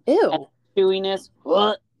disgusting. Ew. And chewiness,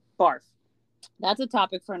 barf. That's a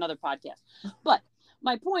topic for another podcast. But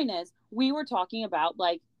my point is, we were talking about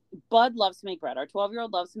like Bud loves to make bread. Our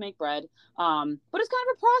 12-year-old loves to make bread. But it's kind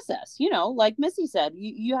of a process, like Missy said,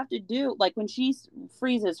 you have to do, like when she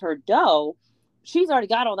freezes her dough, she's already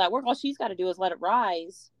got all that work. All she's got to do is let it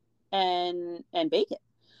rise and bake it.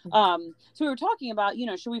 So we were talking about,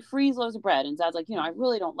 should we freeze loaves of bread? And Zad's like, I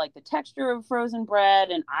really don't like the texture of frozen bread.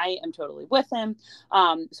 And I am totally with him.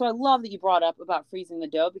 So I love that you brought up about freezing the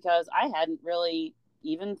dough, because I hadn't really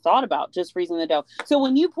even thought about just freezing the dough. So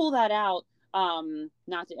when you pull that out,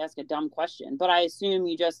 not to ask a dumb question, but I assume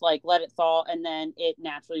you just like let it thaw, and then it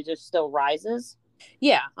naturally just still rises.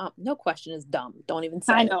 Yeah, no question is dumb. Don't even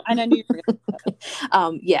say I know. And I knew you were gonna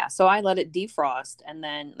yeah, so I let it defrost, and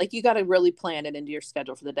then like you got to really plan it into your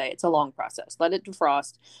schedule for the day. It's a long process. Let it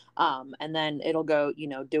defrost, and then it'll go,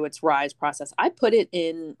 do its rise process. I put it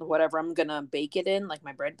in whatever I'm gonna bake it in, like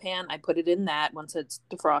my bread pan. I put it in that once it's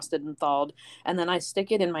defrosted and thawed, and then I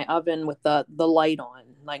stick it in my oven with the light on,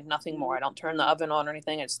 like nothing more. I don't turn the oven on or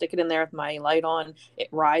anything. I stick it in there with my light on. It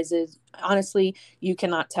rises. Honestly, you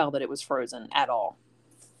cannot tell that it was frozen at all.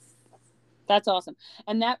 That's awesome.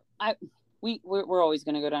 And we're always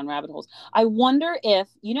going to go down rabbit holes. I wonder if,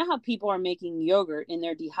 how people are making yogurt in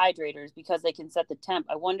their dehydrators because they can set the temp.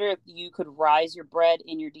 I wonder if you could rise your bread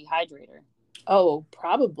in your dehydrator. Oh,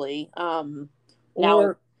 probably.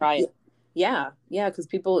 Now try it. Yeah. Because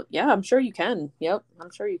I'm sure you can. Yep.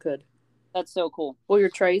 I'm sure you could. That's so cool. Pull your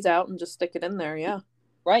trays out and just stick it in there. Yeah.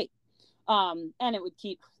 Right. And it would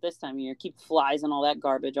keep, this time of year, keep flies and all that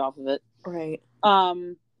garbage off of it. Right.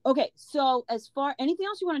 Okay, so anything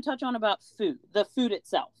else you want to touch on about food, the food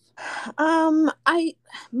itself? One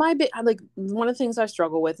of the things I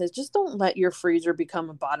struggle with is just don't let your freezer become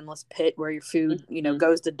a bottomless pit where your food,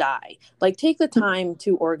 goes to die. Like take the time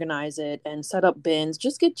to organize it and set up bins.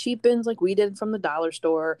 Just get cheap bins like we did from the dollar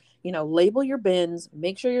store. Label your bins,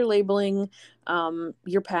 make sure you're labeling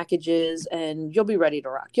your packages, and you'll be ready to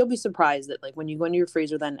rock. You'll be surprised that like when you go into your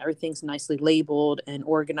freezer, then everything's nicely labeled and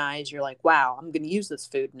organized. You're like, wow, I'm going to use this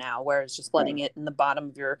food now. Whereas just letting it in the bottom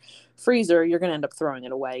of your freezer, you're going to end up throwing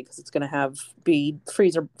it away because it's going to be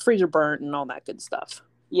freezer burnt and all that good stuff.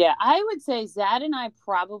 Yeah, I would say Zad and I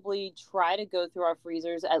probably try to go through our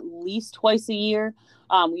freezers at least twice a year.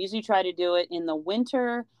 We usually try to do it in the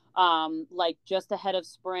winter, like just ahead of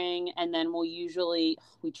spring, and then we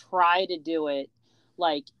try to do it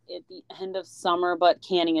like at the end of summer, but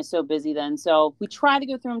canning is so busy then. So we try to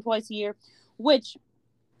go through them twice a year, which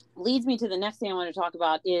leads me to the next thing I want to talk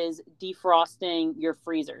about is defrosting your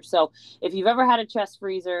freezer. So if you've ever had a chest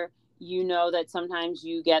freezer, you know that sometimes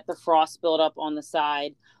you get the frost buildup on the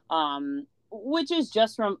side, which is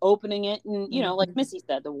just from opening it. And, like Missy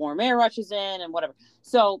said, the warm air rushes in and whatever.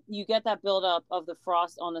 So you get that buildup of the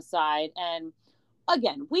frost on the side. And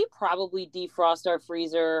again, we probably defrost our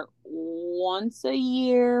freezer once a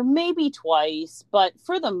year, maybe twice, but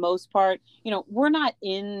for the most part, we're not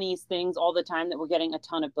in these things all the time that we're getting a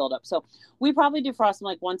ton of buildup. So we probably defrost them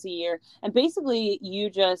like once a year. And basically, you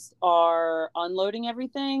just are unloading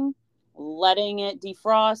everything, letting it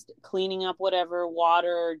defrost, cleaning up whatever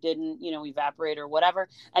water didn't, evaporate or whatever,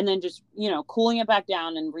 and then just, cooling it back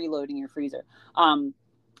down and reloading your freezer.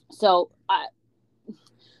 So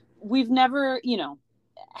we've never,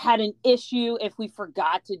 had an issue if we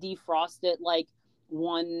forgot to defrost it like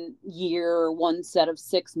 1 year, one set of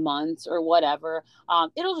 6 months or whatever.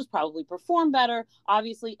 It'll just probably perform better.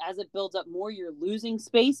 Obviously, as it builds up more, you're losing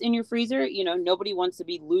space in your freezer. Nobody wants to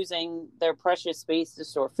be losing their precious space to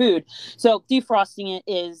store food. So defrosting it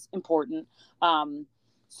is important.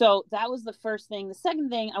 So that was the first thing. The second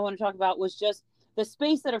thing I want to talk about was just the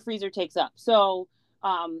space that a freezer takes up. So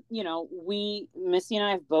Missy and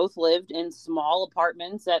I have both lived in small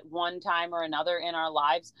apartments at one time or another in our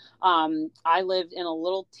lives. I lived in a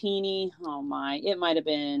little teeny, it might have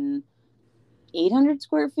been 800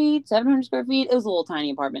 square feet, 700 square feet. It was a little tiny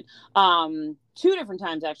apartment. 2 different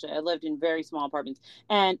times, actually, I lived in very small apartments,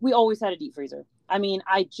 and we always had a deep freezer. I mean,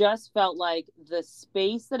 I just felt like the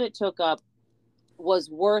space that it took up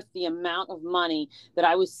was worth the amount of money that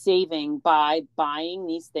I was saving by buying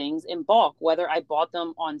these things in bulk, whether I bought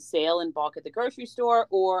them on sale in bulk at the grocery store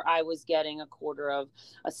or I was getting a quarter of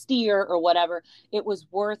a steer or whatever. It was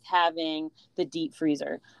worth having the deep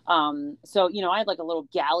freezer. So, I had like a little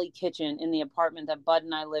galley kitchen in the apartment that Bud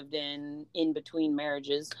and I lived in between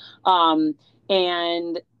marriages.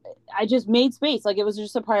 And I just made space. Like, it was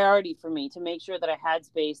just a priority for me to make sure that I had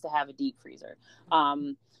space to have a deep freezer.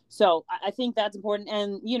 So I think that's important.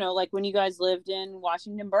 And, like when you guys lived in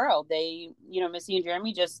Washington Borough, they, Missy and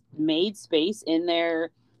Jeremy just made space in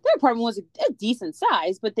their apartment was a decent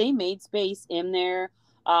size, but they made space in their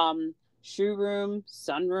shoe room,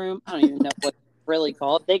 sunroom. I don't even know what really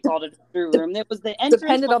called. They called it a shoe room. It was the entrance.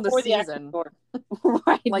 Depended on the season.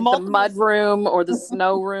 Right. Like the mud room or the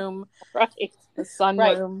snow room. Right. The sun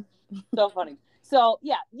room. So funny. So,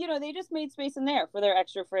 yeah, they just made space in there for their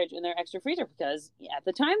extra fridge and their extra freezer because at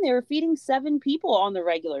the time they were feeding 7 people on the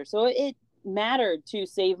regular. So it mattered to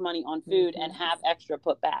save money on food and have extra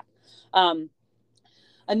put back.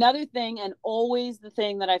 Another thing, and always the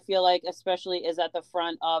thing that I feel like especially is at the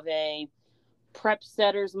front of a prep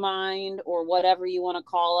setter's mind or whatever you want to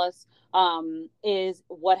call us, is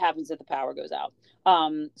what happens if the power goes out.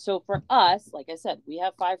 So for us, like I said, we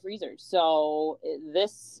have 5 freezers. So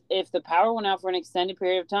if the power went out for an extended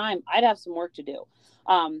period of time, I'd have some work to do.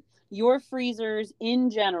 Your freezers in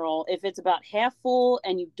general, if it's about half full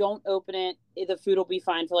and you don't open it, the food will be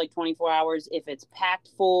fine for like 24 hours. If it's packed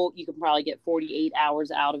full, you can probably get 48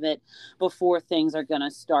 hours out of it before things are going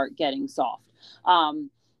to start getting soft.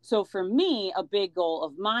 So for me, a big goal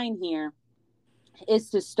of mine here is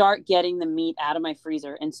to start getting the meat out of my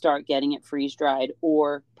freezer and start getting it freeze dried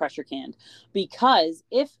or pressure canned. Because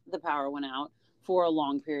if the power went out for a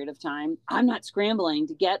long period of time, I'm not scrambling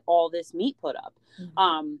to get all this meat put up.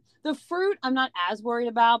 The fruit, I'm not as worried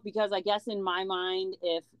about because I guess in my mind,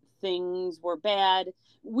 if things were bad,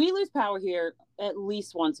 we lose power here at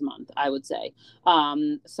least once a month, I would say.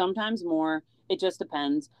 Sometimes more. It just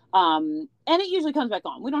depends. And it usually comes back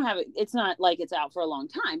on. We don't have it. It's not like it's out for a long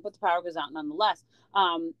time, but the power goes out nonetheless.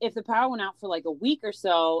 If the power went out for like a week or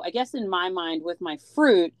so, I guess in my mind with my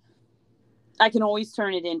fruit, I can always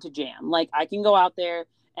turn it into jam. Like I can go out there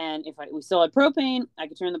and if we still had propane, I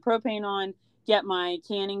could turn the propane on, get my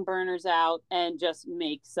canning burners out and just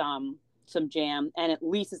make some jam. And at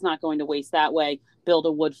least it's not going to waste that way. Build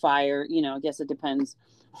a wood fire. I guess it depends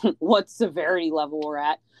what severity level we're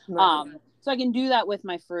at. Right. So I can do that with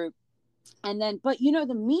my fruit. And then, but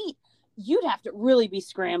the meat, you'd have to really be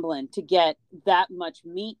scrambling to get that much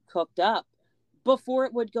meat cooked up before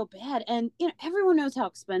it would go bad. And, everyone knows how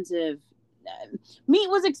expensive meat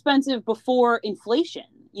was expensive before inflation,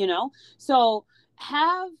 so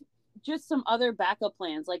have just some other backup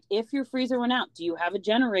plans. Like if your freezer went out, do you have a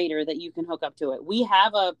generator that you can hook up to it? We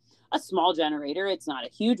have a small generator. It's not a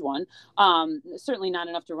huge one. Certainly not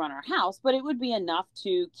enough to run our house, but it would be enough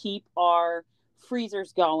to keep our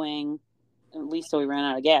freezers going, at least so we ran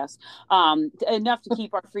out of gas, enough to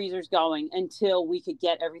keep our freezers going until we could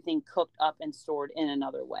get everything cooked up and stored in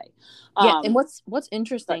another way. Yeah, and what's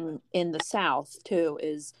interesting in the South too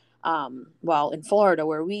is, well, in Florida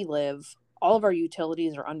where we live, all of our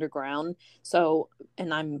utilities are underground. So,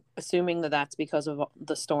 and I'm assuming that that's because of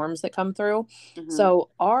the storms that come through. Mm-hmm. So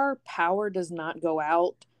our power does not go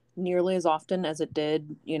out nearly as often as it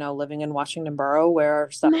did, living in Washington Borough where our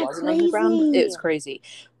stuff wasn't underground. It was crazy.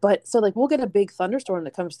 But so like we'll get a big thunderstorm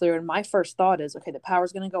that comes through and my first thought is, okay, the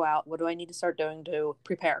power's going to go out. What do I need to start doing to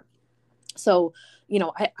prepare? So,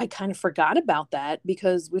 I kind of forgot about that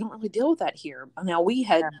because we don't really deal with that here. Now we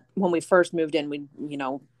had, when we first moved in, we,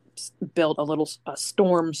 built a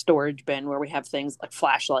storm storage bin where we have things like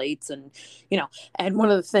flashlights and, and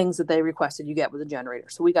one of the things that they requested you get was a generator.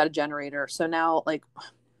 So we got a generator. So now like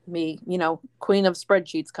me, queen of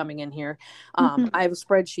spreadsheets coming in here. I have a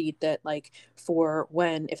spreadsheet that like for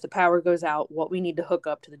if the power goes out, what we need to hook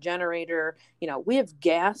up to the generator. We have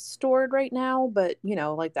gas stored right now, but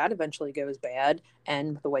like that eventually goes bad.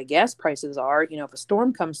 And the way gas prices are, if a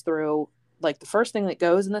storm comes through, like the first thing that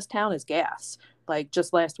goes in this town is gas. Like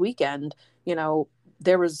just last weekend,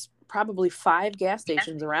 there was probably 5 gas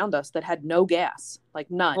stations around us that had no gas, like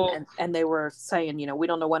none. And they were saying, we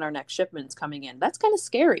don't know when our next shipment's coming in. That's kind of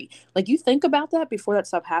scary. Like you think about that before that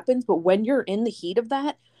stuff happens. But when you're in the heat of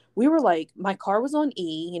that, we were like, my car was on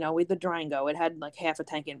E, with the Durango, it had like half a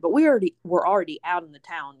tank in, but were already out in the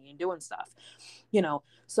town doing stuff,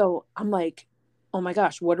 so I'm like, oh my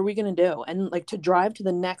gosh, what are we going to do? And like to drive to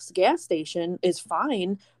the next gas station is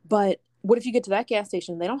fine. But what if you get to that gas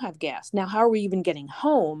station and they don't have gas? Now, how are we even getting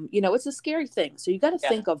home? It's a scary thing. So you got to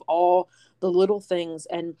think of all the little things.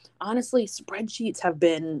 And honestly, spreadsheets have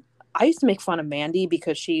been, I used to make fun of Mandy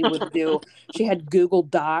because she had Google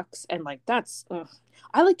Docs and like,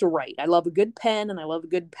 I like to write. I love a good pen and I love a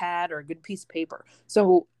good pad or a good piece of paper.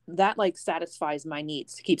 So that like satisfies my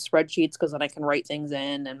needs to keep spreadsheets because then I can write things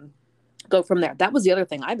in and go from there. That was the other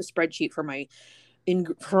thing. I have a spreadsheet for my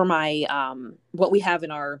what we have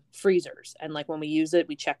in our freezers, and like when we use it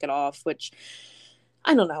we check it off, which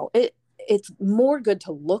I don't know, it's more good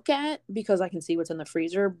to look at because I can see what's in the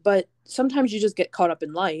freezer, but sometimes you just get caught up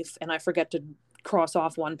in life and I forget to cross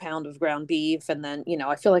off 1 pound of ground beef, and then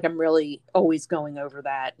I feel like I'm really always going over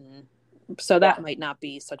that, and so that might not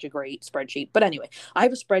be such a great spreadsheet. But anyway, I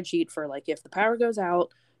have a spreadsheet for like if the power goes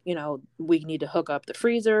out, we need to hook up the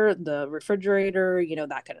freezer, the refrigerator,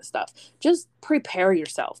 that kind of stuff. Just prepare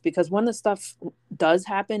yourself because when the stuff does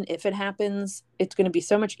happen, if it happens, it's going to be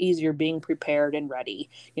so much easier being prepared and ready,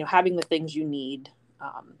 having the things you need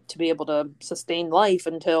to be able to sustain life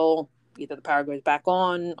until either the power goes back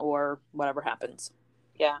on or whatever happens.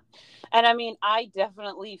 Yeah. And I mean, I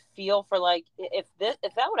definitely feel for like, if that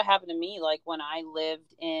would have happened to me, like when I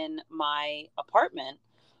lived in my apartment,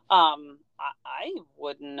 I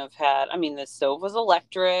wouldn't have had, the stove was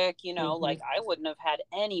electric, like I wouldn't have had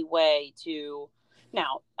any way to,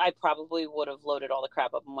 now I probably would have loaded all the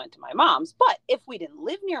crap up and went to my mom's, but if we didn't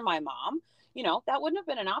live near my mom, that wouldn't have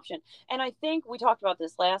been an option. And I think we talked about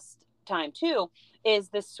this last time too, is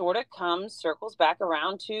this sort of circles back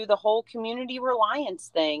around to the whole community reliance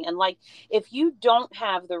thing. And like, if you don't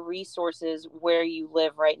have the resources where you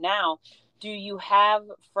live right now, do you have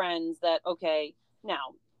friends that, okay,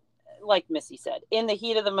 now, like Missy said, in the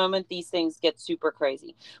heat of the moment, these things get super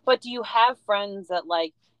crazy. But do you have friends that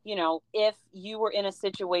like, if you were in a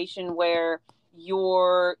situation where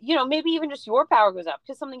maybe even just your power goes up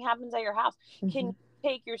because something happens at your house, can you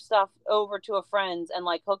take your stuff over to a friend's and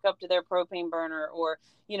like hook up to their propane burner, or,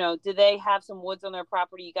 do they have some woods on their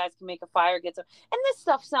property? You guys can make a fire, get some, and this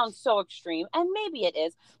stuff sounds so extreme, and maybe it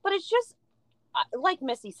is, but it's just, like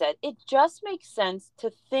Missy said, it just makes sense to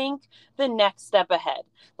think the next step ahead.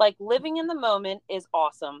 Like living in the moment is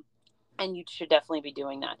awesome, and you should definitely be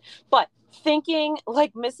doing that. But thinking,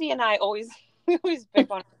 like Missy and I always pick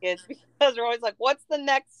on our kids because we're always like, what's the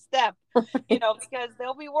next step? Because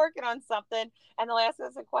they'll be working on something and they'll ask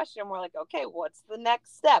us a question. We're like, okay, what's the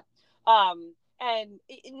next step? And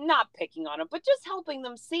not picking on them, but just helping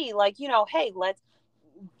them see like, hey, let's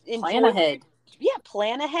plan ahead.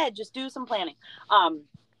 Plan ahead. Just do some planning.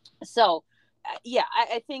 So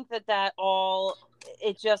I think that all,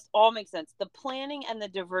 it just all makes sense. The planning and the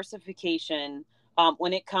diversification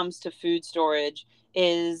when it comes to food storage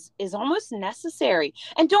is almost necessary.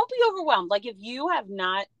 And don't be overwhelmed. Like if you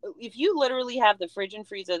literally have the fridge and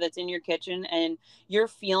freezer that's in your kitchen and you're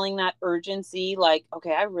feeling that urgency, like,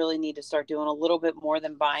 okay, I really need to start doing a little bit more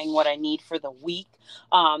than buying what I need for the week.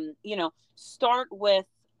 Start with,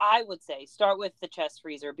 I would say, start with the chest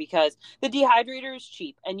freezer, because the dehydrator is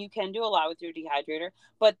cheap and you can do a lot with your dehydrator.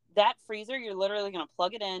 But that freezer, you're literally going to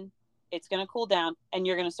plug it in, it's going to cool down, and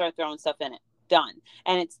you're going to start throwing stuff in it. Done.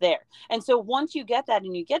 And it's there. And so once you get that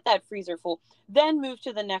and you get that freezer full, then move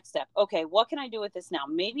to the next step. Okay, what can I do with this now?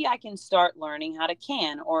 Maybe I can start learning how to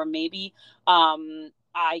can, or maybe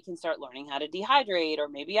I can start learning how to dehydrate, or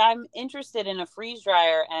maybe I'm interested in a freeze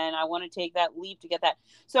dryer and I want to take that leap to get that.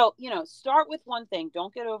 So, start with one thing.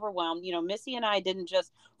 Don't get overwhelmed. Missy and I didn't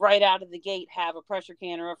just right out of the gate have a pressure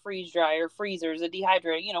canner, a freeze dryer, freezers, a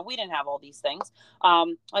dehydrator. We didn't have all these things.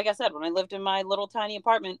 Like I said, when I lived in my little tiny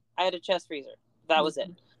apartment, I had a chest freezer. That was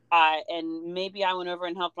it. And maybe I went over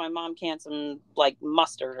and helped my mom can some like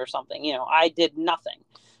mustard or something. I did nothing.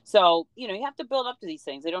 So, you have to build up to these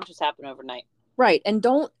things. They don't just happen overnight. Right. And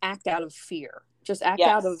don't act out of fear. Just act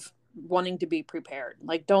out Yes. of wanting to be prepared.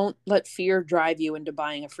 Like, don't let fear drive you into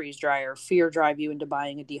buying a freeze dryer, fear drive you into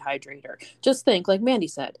buying a dehydrator. Just think, like Mandy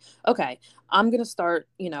said, okay, I'm going to start,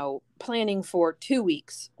 planning for 2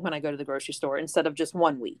 weeks when I go to the grocery store instead of just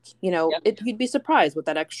 1 week. Yep. You'd be surprised with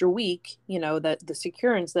that extra week, that the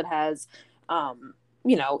securance that has,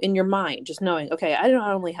 in your mind, just knowing, okay, I don't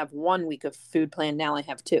only have 1 week of food plan, now I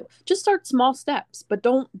have 2. Just start small steps, but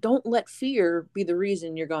don't let fear be the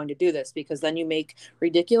reason you're going to do this, because then you make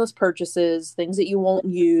ridiculous purchases, things that you won't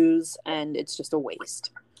use, and it's just a waste.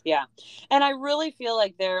 Yeah. And I really feel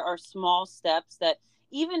like there are small steps that,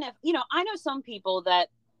 even if, I know some people that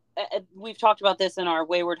we've talked about this in our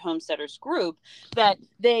Wayward Homesteaders group, that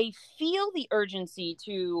they feel the urgency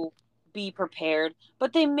to be prepared,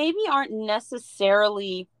 but they maybe aren't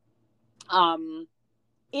necessarily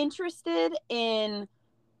interested in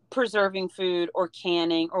preserving food or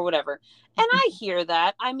canning or whatever. And I hear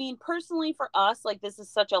that. I mean, personally, for us, like, this is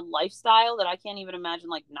such a lifestyle that I can't even imagine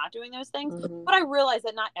like not doing those things. Mm-hmm. But I realize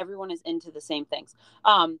that not everyone is into the same things.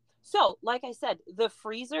 So like I said, the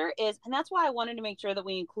freezer is, and that's why I wanted to make sure that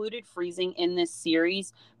we included freezing in this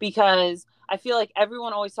series, because I feel like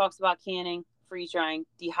everyone always talks about canning, freeze drying,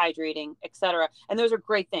 dehydrating, etc. And those are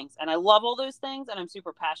great things. And I love all those things. And I'm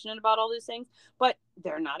super passionate about all those things, but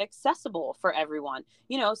they're not accessible for everyone.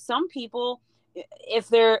 Some people, if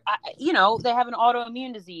they're, they have an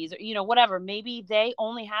autoimmune disease, or, whatever, maybe they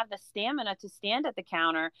only have the stamina to stand at the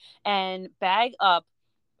counter and bag up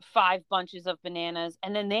 5 bunches of bananas,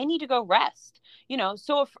 and then they need to go rest.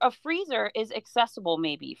 So a freezer is accessible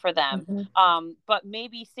maybe for them. Mm-hmm. But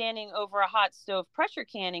maybe standing over a hot stove pressure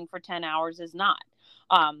canning for 10 hours is not.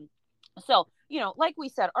 So like we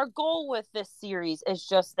said, our goal with this series is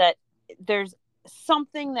just that there's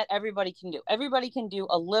something that everybody can do. Everybody can do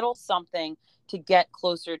a little something to get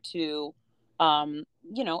closer to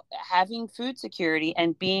having food security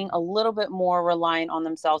and being a little bit more reliant on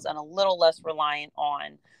themselves and a little less reliant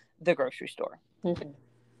on the grocery store. Mm-hmm.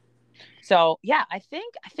 So yeah, I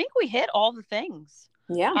think we hit all the things.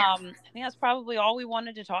 Yeah. I think that's probably all we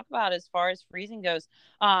wanted to talk about as far as freezing goes.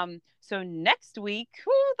 So next week,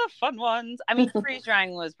 the fun ones. I mean, freeze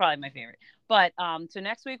drying was probably my favorite. But so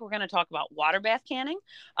next week we're going to talk about water bath canning.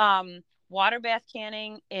 Water bath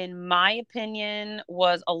canning, in my opinion,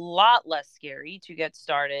 was a lot less scary to get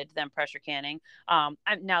started than pressure canning. Now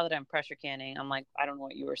that I'm pressure canning, I'm like, I don't know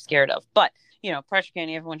what you were scared of. But, pressure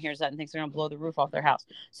canning, everyone hears that and thinks they're going to blow the roof off their house.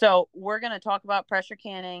 So we're going to talk about pressure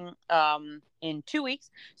canning in 2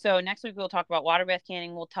 weeks. So next week we'll talk about water bath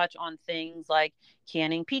canning. We'll touch on things like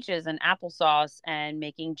canning peaches and applesauce and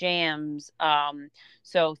making jams.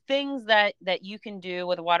 So things that you can do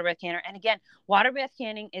with a water bath canner. And again, water bath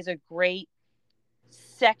canning is a great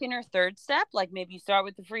second or third step. Like, maybe you start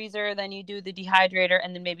with the freezer, then you do the dehydrator,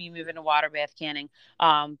 and then maybe you move into water bath canning,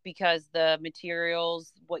 because the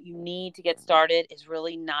materials, what you need to get started, is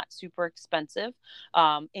really not super expensive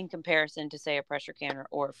in comparison to, say, a pressure canner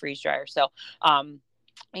or a freeze dryer. So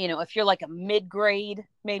if you're like a mid-grade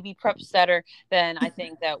maybe prep setter, then I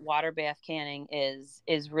think that water bath canning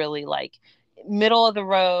is really like middle of the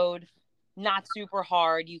road, not super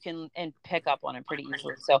hard. You can and pick up on it pretty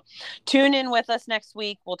easily. So tune in with us next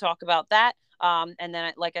week. We'll talk about that. And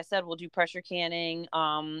then, like I said, we'll do pressure canning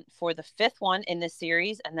for the 5th one in this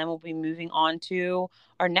series. And then we'll be moving on to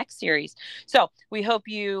our next series. So we hope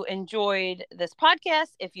you enjoyed this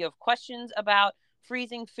podcast. If you have questions about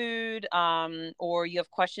freezing food, or you have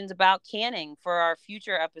questions about canning for our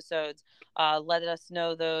future episodes, let us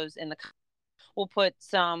know those in the comments. We'll put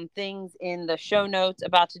some things in the show notes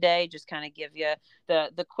about today, just kind of give you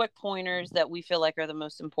the quick pointers that we feel like are the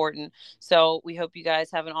most important. So we hope you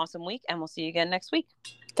guys have an awesome week, and we'll see you again next week.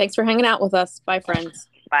 Thanks for hanging out with us. Bye, friends.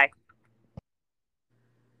 Bye.